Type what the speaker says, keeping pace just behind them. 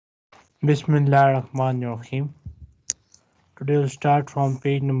Bismillahirrahmanirrahim. Today we'll start from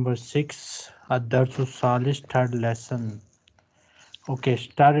page number 6, Ad-Darsu Salis, third lesson. Okay,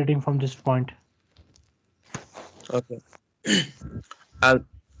 start reading from this point. Okay. Al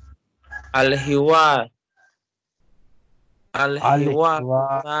Al-Hiwar Al-Hiwar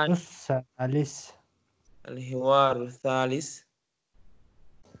Al-Hiwarus Salis. Al-Hiwar Thalis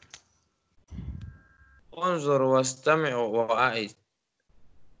انظر واستمع وأعد.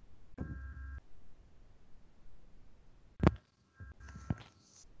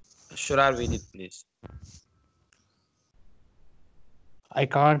 Should I read it, please? I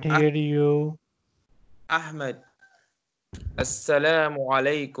can't hear you. Ahmed, Assalamu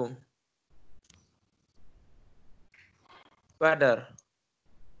alaikum. Badr,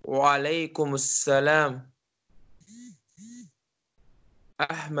 wa alaikum assalam.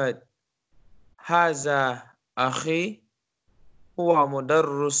 Ahmed, haza akhi huwa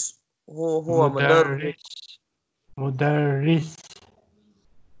mudarris huwa mudarris. Mudarris. Mudarris.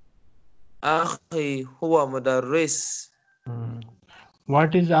 Akhi huwa mudarris.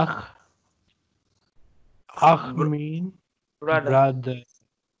 What is akh? Akh mean Brother. brother.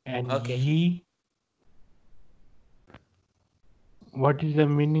 And Okay. ye? What is the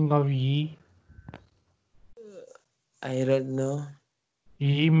meaning of ye? I don't know.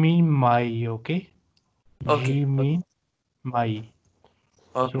 Ye mean my, okay? Okay. Ye mean my.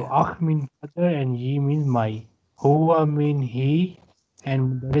 Okay. So akh means brother and ye means my. Huwa mean he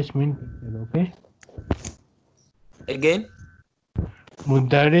and mudaris mean teacher, okay? Again?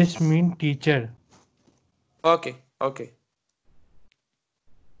 Mudaris mean teacher. Okay. Okay.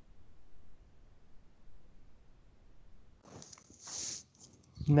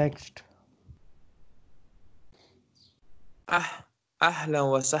 Next. أهلا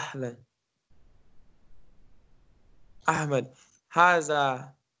وسهلا. أحمد,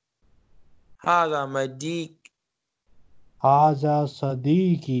 هذا مديك. Haza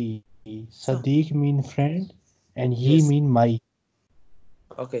Sadiqi. Sadiq mean friend and ye Yes. mean my.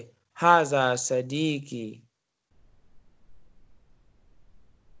 Okay. هذا صديقي.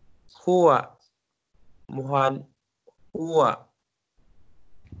 هو مهن هو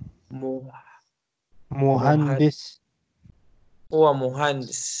مه- مهن Muhandis. هو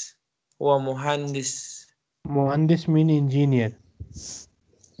مهندس. هو مهندس. Muhandis mean engineer.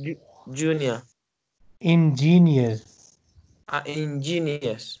 Junior. Engineer.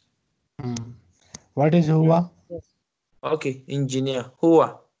 Engineers. What is huwa? Okay. Engineer. هو.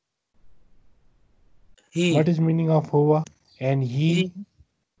 What He. is meaning of huwa? And he? He.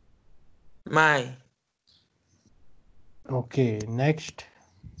 My. Okay, next.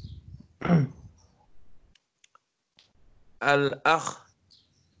 الأخ.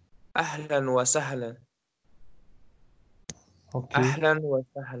 أهلا وسهلا. Okay, أهلا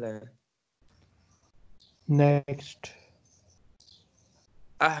وسهلا. next.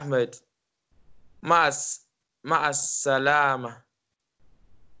 أحمد, مع السلامة.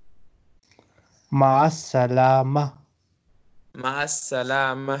 Ma'as-salama. مع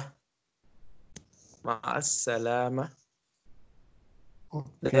السلامة. مع السلامة.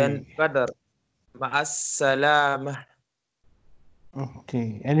 Then Okay, Badr, مع السلامة.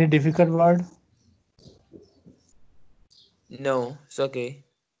 okay. Any difficult word? No, it's okay.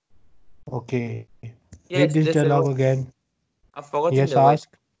 Okay. Read Yes, this there's a dialogue word. again. I've forgotten Yes, the word. ask.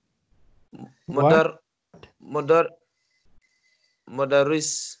 What? Mudar, mudar,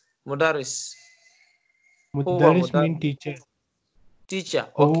 mudaris, mudaris. هو Mudaris mean مدرس. teacher. Teacher.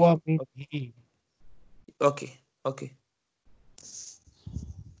 Okay. Huwa mean he. Okay. Okay.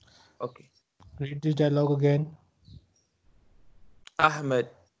 Okay. Read this dialogue again. Ahmed,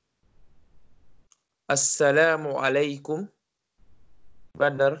 Assalamu alaikum.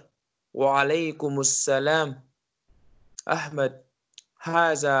 Badr, wa alaikum assalam. Ahmed,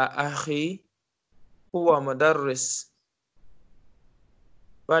 هذا أخي هو مدرس.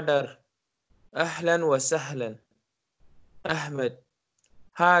 بدر, أهلا وسهلا. أحمد,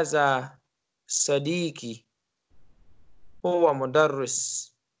 هذا صديقي هو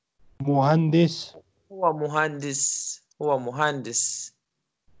مدرس. Muhandis. هو مهندس.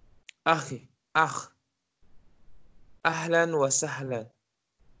 أخي, أخ, أهلا وسهلا.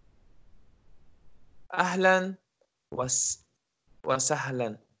 أهلا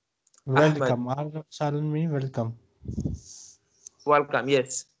وسهلا. أحمد, Welcome. Ahlan salan mean welcome. welcome.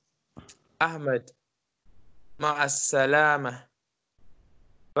 Yes. أحمد, مع السلامة.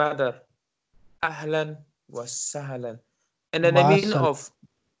 بدر, أهلا وسهلا. And then the meaning Ma'as-salama. of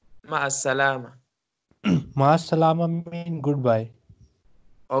Ma'as-salama. Ma'as-salama mean goodbye.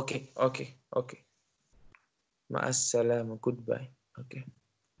 Okay, okay, okay. Ma'as-salama, goodbye. Okay.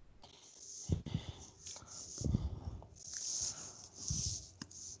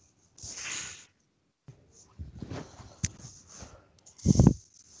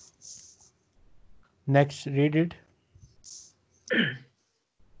 Next, read it.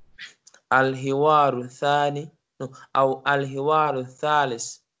 الحوار الثاني أو الحوار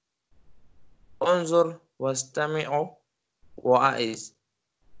الثالث انظر واستمع وأعز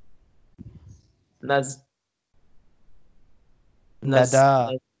نز نز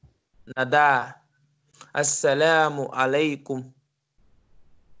Nada. ندى السلام عليكم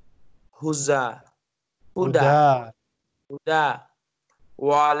هدى هدى Huda. هدى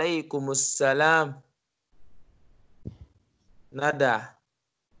وعليكم السلام ندى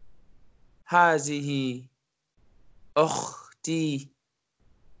هذه أختي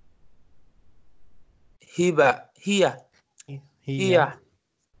هبة هي Hiya. هي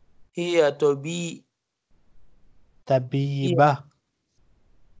هي طبي هي Tabiba.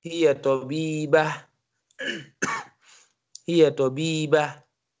 هي طبيبة هي طبيبة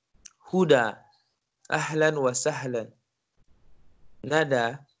هدى أهلا وسهلا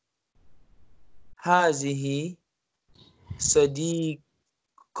ندى هذه صديقتي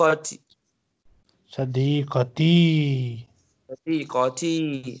Sadiqati.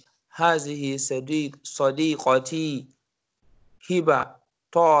 صديقتي هذه صديقتي هبة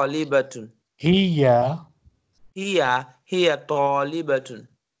طالبة Hiya. هي طالبة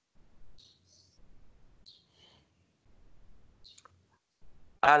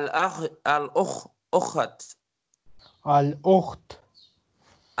أخت Al-Ukht.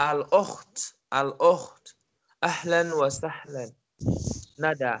 الأخت أهلا وسهلا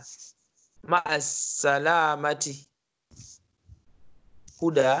ندى مع السلامة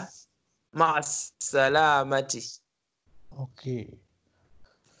هدى مع السلامة Okay.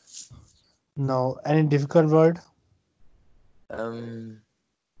 Now, any difficult word?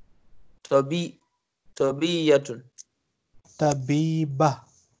 طبية Tabiba.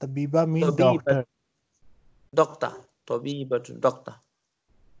 Tabiba means طبيبة doctor. دكتور طبيبة دكتور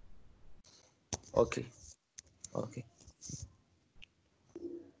okay okay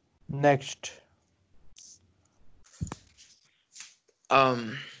Next.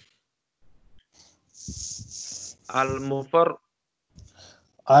 um المفر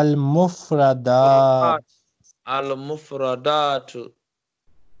Al-Mufradat. المفردات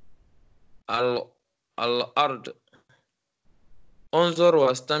الأرض انظر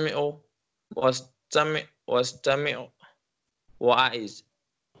واستمع وأعز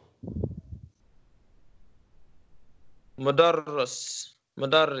مدرس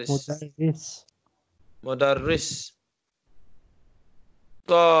Mudarris. مدرس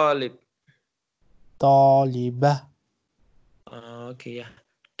طالب Taliba. اوكي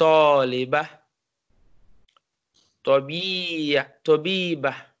طالبة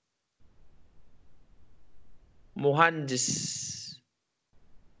طبيبة مهندس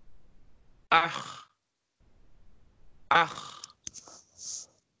أخ أخ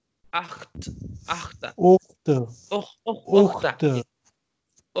أخت أخت Ukht. أخت Ukht.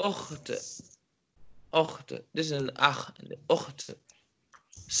 أخت أخت this is أخ أخت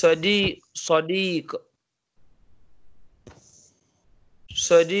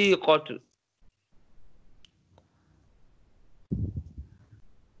صديقة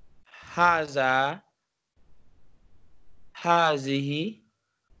هذا هذه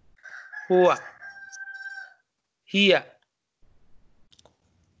هو هي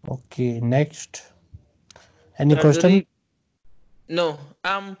Okay, next. Any question? تدريب no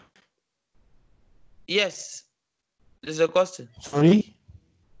yes this is a question Sorry?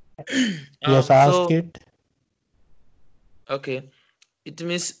 Yes, ask so it. okay it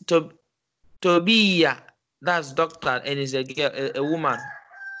means to be that's doctor and is a girl a woman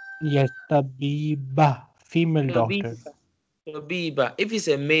Yes, Tabiba. Female to be doctor. if it's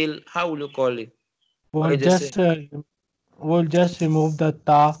a male how will you call it or We'll you just say remove the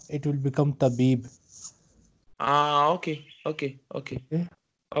ta. It will become Tabib. okay okay okay Okay?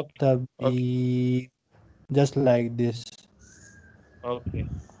 okay okay Tabib. Just like this. okay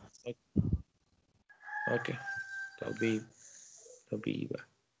okay okay طبيب طبيبة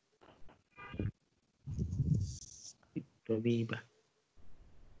طبيبة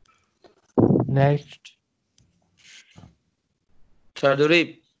Next.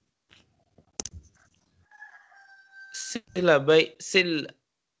 تدريب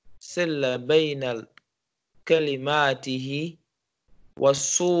سل بين كلماته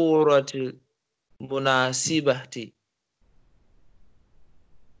والصورة المناسبة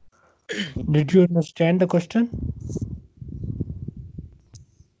Did you understand the question?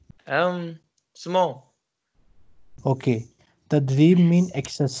 small Okay. Tadrib mean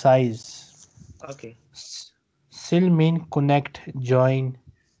exercise. okay Sil mean connect, join.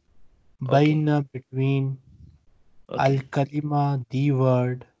 okay Baina between. Al okay kalima the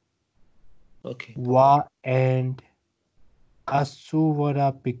word. Okay. Wa and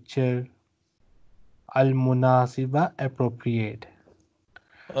Asuvara picture al munasiba appropriate.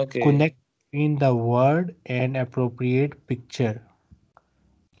 Okay. Connect between the word and appropriate picture.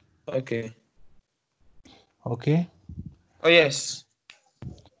 Okay. Okay. Oh yes.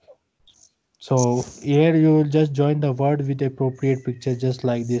 So here you will just join the word with appropriate picture just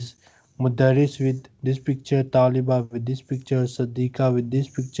like this. Mudaris with this picture, Taliba with this picture, Sadiqa with this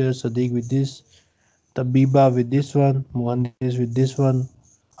picture, Sadiq with this, Tabiba with this one, Muhandis with this one,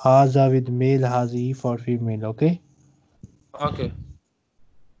 Haza with male, Hazi for female. Okay. Okay.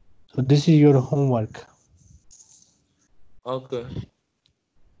 So this is your homework. Okay.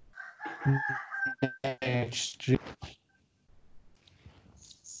 Next,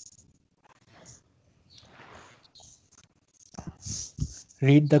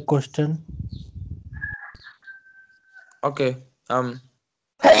 read the question. Okay. Um,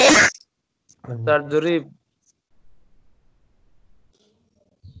 تدريب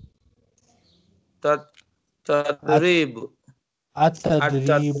تد- تدريب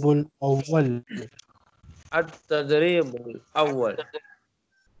التدريب التد- الأول. التدريب الأول.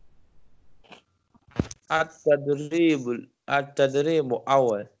 التدريب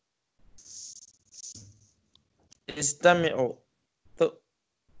الأول. استمعوا ث-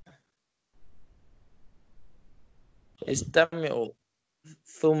 استمعوا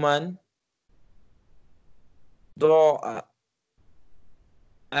ثم ضاء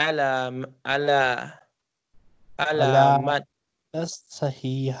على علامة علامة.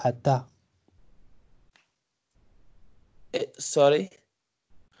 الصحيحة. sorry.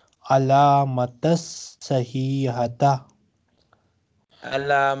 علامة الصحيحة.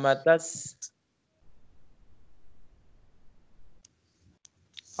 علامة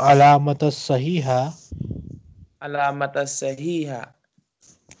علامة الصحيحة علامة الصحيحة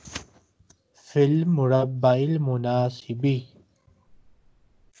في المربع المناسب.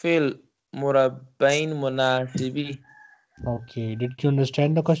 في المربعين مناسبي. Okay, did you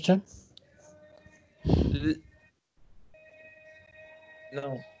understand the question? ل-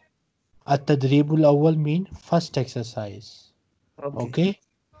 no. التدريب الأول mean first exercise. Okay. Okay.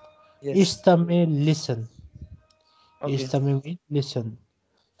 Yes. استمع listen. Okay. استمع mean listen.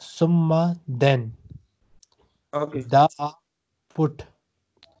 ثم then. Okay. Da put.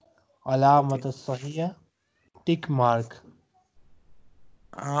 علامة Okay. الصحيحة tick mark.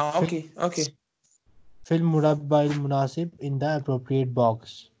 في Okay. Okay. في المربع المناسب in the appropriate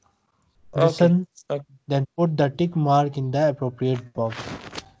box. Okay. Listen, Okay. then put the tick mark in the appropriate box.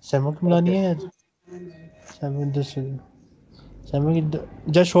 Samuk Milani Okay. है यार. Samuk this Samuk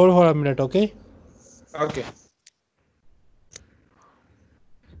just hold for a minute, okay? Okay.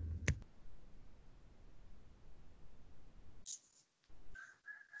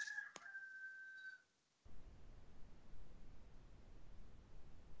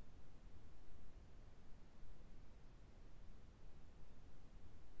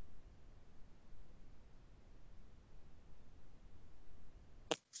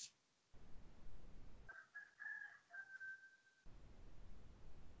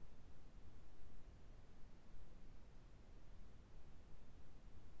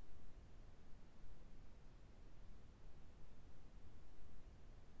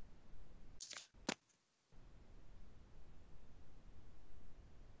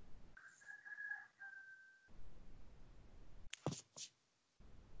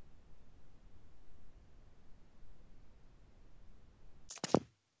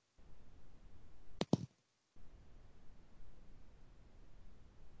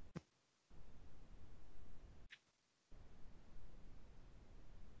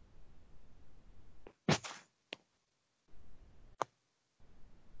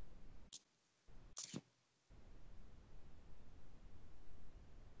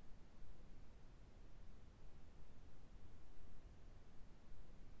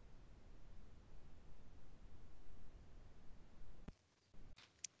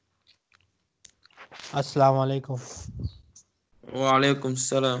 Assalamu alaikum. وعليكم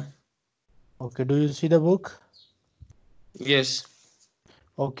السلام. Okay, do you see the book? Yes.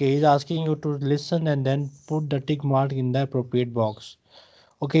 Okay, he's asking you to listen and then put the tick mark in the appropriate box.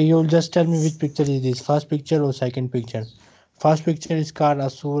 Okay, you'll just tell me which picture is this, first picture or second picture. First picture is called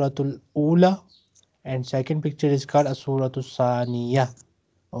Asuratul Ula and second picture is called Asuratul Saniya.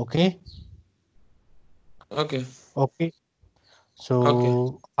 Okay, Okay. okay. Okay.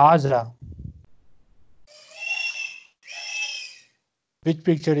 So, Azra, which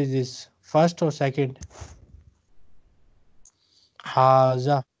picture is this, first or second?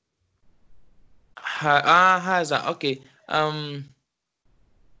 Haza. هذا. Okay.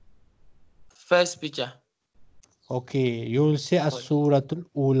 First picture. Okay, you will say As-Suratul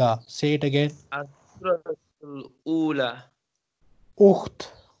Ula. Say it again. As-Suratul Ula. Ukht.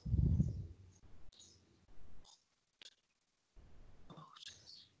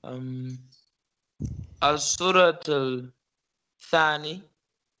 Um, As-Suratul Thani.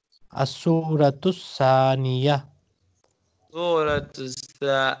 As-Suratul Saniyah. Suratul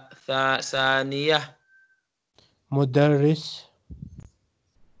Thaniyah. Mudarris.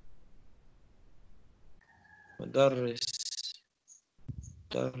 Mudarris.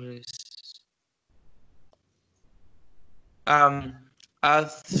 Mudarris.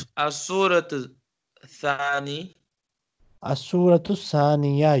 As-Suratul Thani. As-Suratul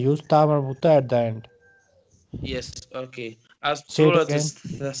Saniyah. Use ta marbuta at the end. Yes, okay. Say it As-Suratul again.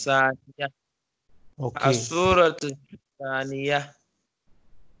 Thaniyah. Okay. As-Suratul Thaniyah.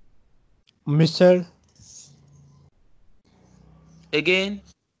 Misr. Again,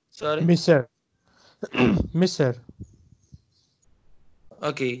 sorry. Misr. Misr.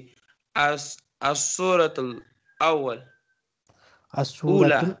 Okay. As-Suratul Awwal.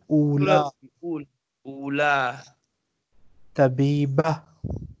 As-Suratul Ula. Ula. Suratul Ula. Tabibah.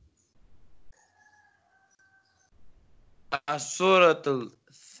 As-Suratul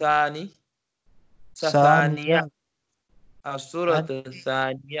Thani. Thaniyah. Saniyah. As-Suratul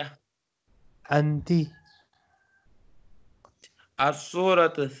Thaniyah. Anti.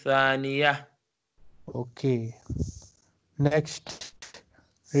 As-Suratul Thaniyah. Okay. Next.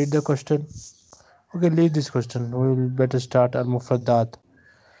 Read the question. Okay, leave this question. We will better start our mufradat.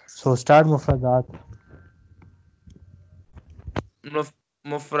 So start mufradat.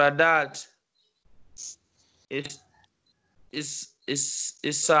 Mufradat is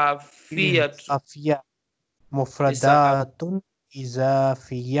Isafiyat. Izafiyah. Isaf Mufradatun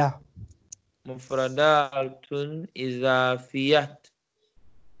izafiyah. Mufradatun Isafiyat.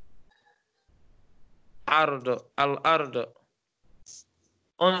 Al-Ard.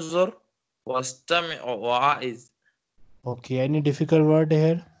 Unzur wastami' wa'aiz. Okay, any difficult word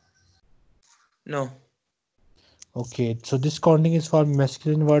here? No. Okay, so this counting is for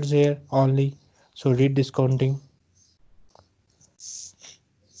masculine words here only. So read this counting.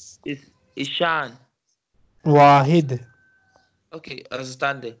 Ishan. Wahid. Okay,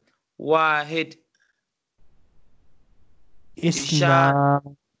 understand it. Wahid.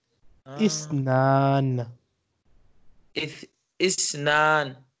 Ishan. Isnan. Ah. Isnan.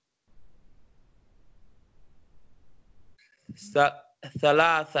 Isnan.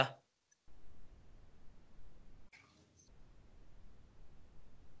 Thalatha.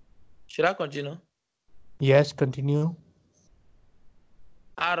 Should I continue? Yes, continue.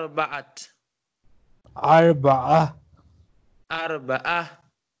 Arba'at. Arba'ah. Arba'ah.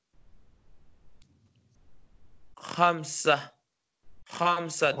 Khamsa.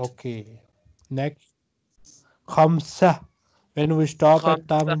 Khamsat. Okay. Next. Khamsa. When we stop at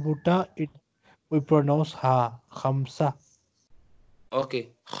Khamsa. Tambuta, it we pronounce ha. Khamsa. Okay.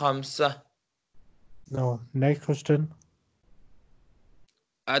 Khamsa. No. Next question.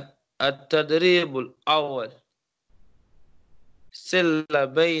 التدريب الأول. سل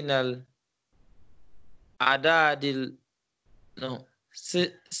بين الأعداد no.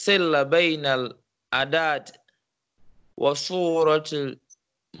 سل بين الأعداد وصورة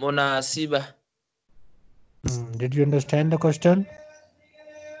المناسبة. Did you understand the question?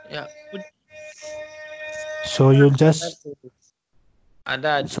 Yeah. So you'll just.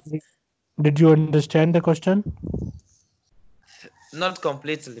 أعداد. Sorry. Did you understand the question? Not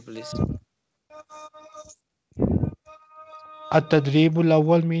completely, please. التدريب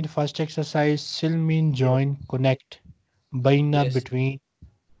الأول mean first exercise. Sil mean Yes. join, connect. Baina Yes. between. Okay.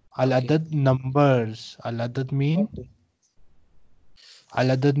 Al-adad numbers. Al-adad mean. Okay.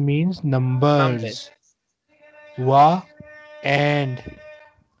 Al-adad means Numbers. numbers. Wa and.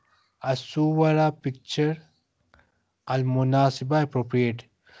 Asuwara picture. Al-munasiba appropriate. Yes.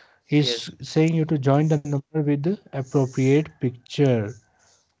 He's saying you to join the number with the appropriate picture.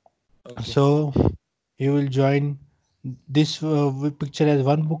 Okay. So you will join this picture has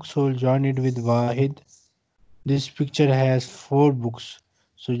one book, so you'll join it with Wahid. This picture has four books,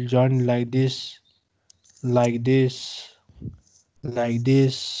 so you'll join like this, like this, like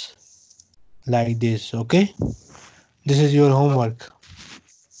this, like this. Okay, this is your Okay. homework.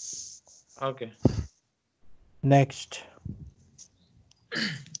 Okay. Next.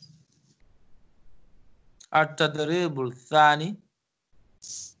 التدريب الثاني.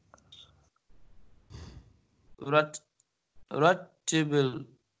 رتب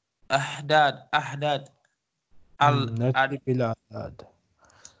أحداد Nartib bil adad.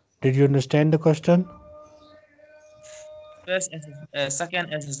 Did you understand the question?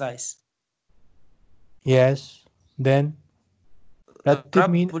 second exercise. Yes. Then Rattib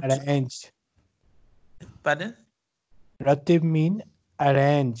mean ربط. arrange. Pardon? Rattib mean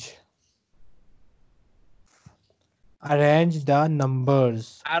arrange. Arrange the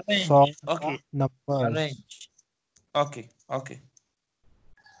numbers. Sort Arrange. the Okay. numbers. Arrange. Okay. Okay.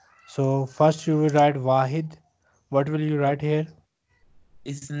 So first you will write Wahid. What will you write here?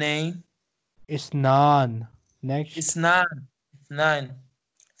 اثنين. Isnan. Next. اثنان. اثنان.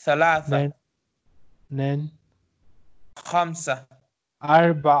 ثلاثة. Then خمسة.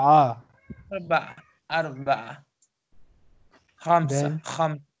 Arba'a. أربعة. أربعة. خمسة. Then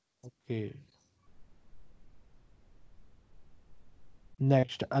خمسة. okay.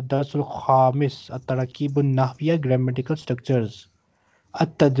 Next الدرس الخامس التراكيب النحوية grammatical structures.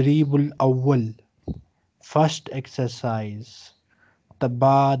 التدريب الأول. First exercise.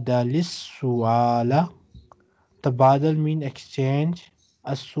 تبادل السؤال. تبادل mean exchange.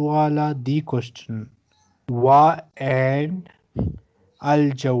 السؤال the question. و and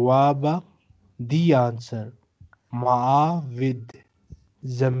الجواب the answer. مع with.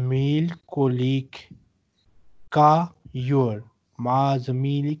 زميل colleague. का your. مع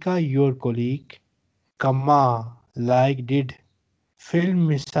زميلك your colleague. كما like did. في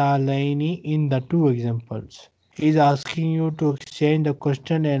المثالين in the two examples. He is asking you to exchange the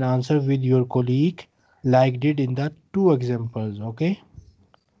question and answer with your colleague like did in the two examples. Okay.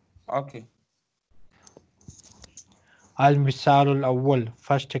 Okay. المثال الأول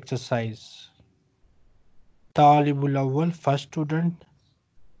first exercise. طالب الأول first student.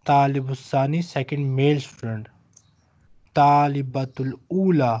 طالب الثاني second male student. طالبة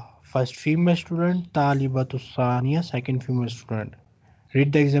الأولى first female student. طالبة الثانية second female student.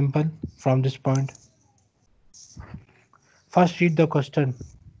 Read the example from this point. First read the question.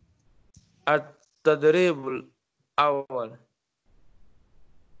 التدريب الأول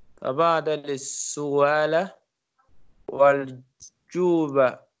تبادل السؤال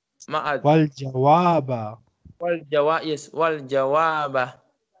والجوب مع والجواب والجواب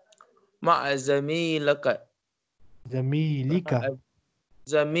مع زميلك زميلك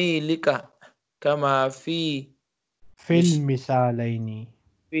زميلك كما في المثالين.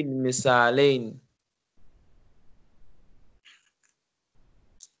 في المثالين.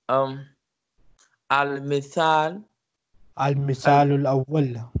 المثال المثال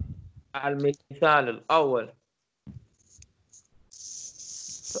الأول. المثال الأول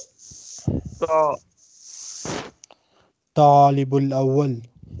ط- طالب الأول.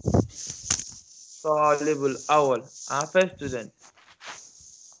 طالب الأول first student.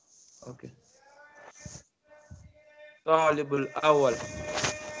 Okay. طالب الأول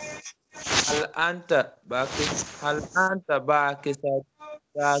هل أنت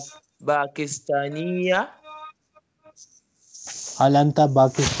باكستانية؟ هل أنت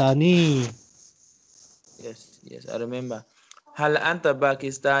باكستاني؟ Yes, I remember. هل أنت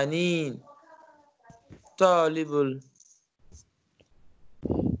باكستاني؟ طالب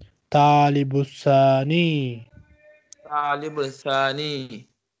طالب الثاني. الثاني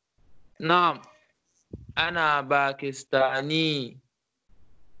نعم أنا باكستاني.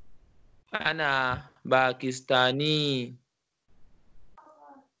 أنا باكستاني.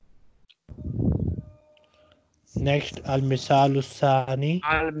 Next المثال الثاني.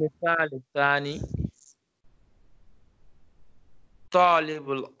 المثال الثاني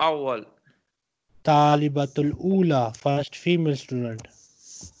طالب الأول طالبة الأولى first female student.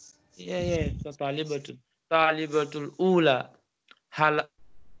 طالبة الأولى هل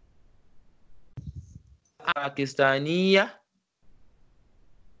باكستانية؟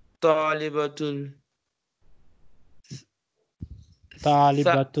 طالبة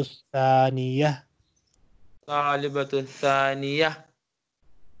الثانية. طالبة الثانية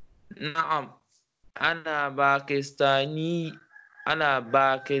نعم أنا باكستاني. أنا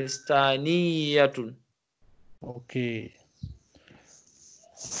باكستانية. Okay.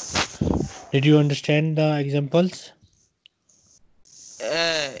 Did you understand the examples?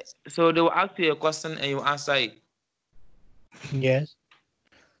 So they will ask you a question and you answer it. Yes.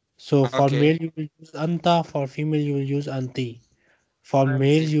 So for Okay. male you will use anta, for female you will use anti. For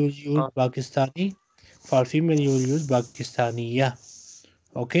male you will use Pakistani, for female you will use Pakistaniya.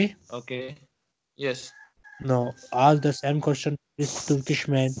 Okay? Okay. Yes. Now ask the same question to this Turkish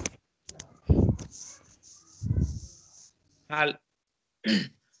man. هل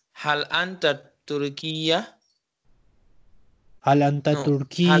هل أنت تركية؟ هل أنت No. هل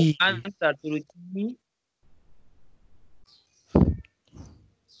تركي؟ أنت تركي؟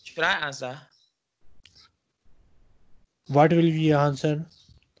 Should I answer? What will be your answer?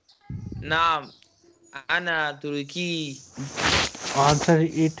 نعم أنا تركي. Answer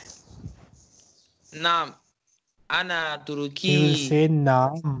it. Naam. Ana You will Turki. say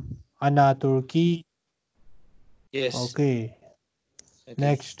Naam. Ana Turki. Yes. Okay. Okay.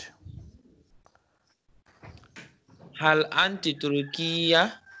 Next. Hal anti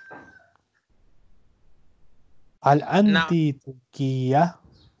Turkiya? Hal Naam. anti Turkiya?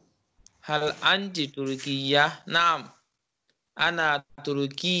 Hal anti Turkiya? Naam. Ana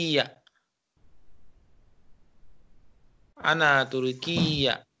Turkiya. Ana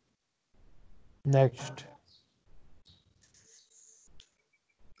Turkiya. Next.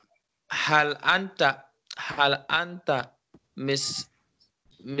 Hal anta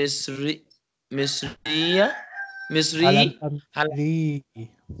Misri Misriya? Misri? Hal anta Hal Misri?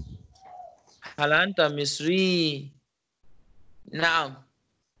 hal anta Misri? Naam.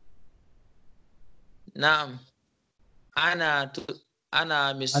 Naam. Ana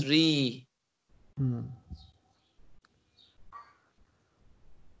An- Misri. hmm.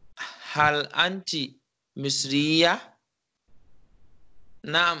 Hal anti Misriya?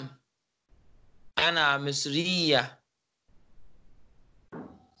 Naam. Ana Misriya.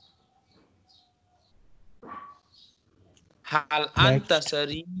 Hal anta Next.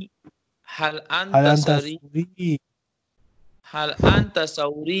 Sari? Hal Hal anta anta Sari? Suri? Hal anta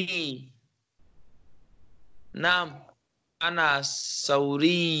Sauri? Naam. Ana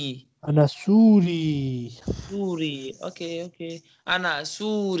Sauri. Ana Suri. Suri. Okay, okay. Ana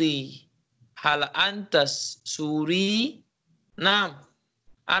Suri. Hal anta Suri? Naam.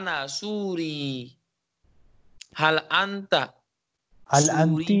 Ana Suri. Hal anta Hal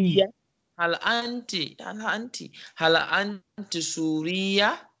anti? Suriya? Hal anti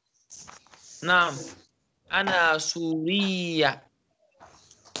Suriya? Naam. Ana Suriya.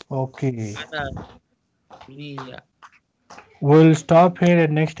 Okay. Ana Suriya. We'll stop here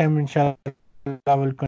and next time inshallah we'll continue.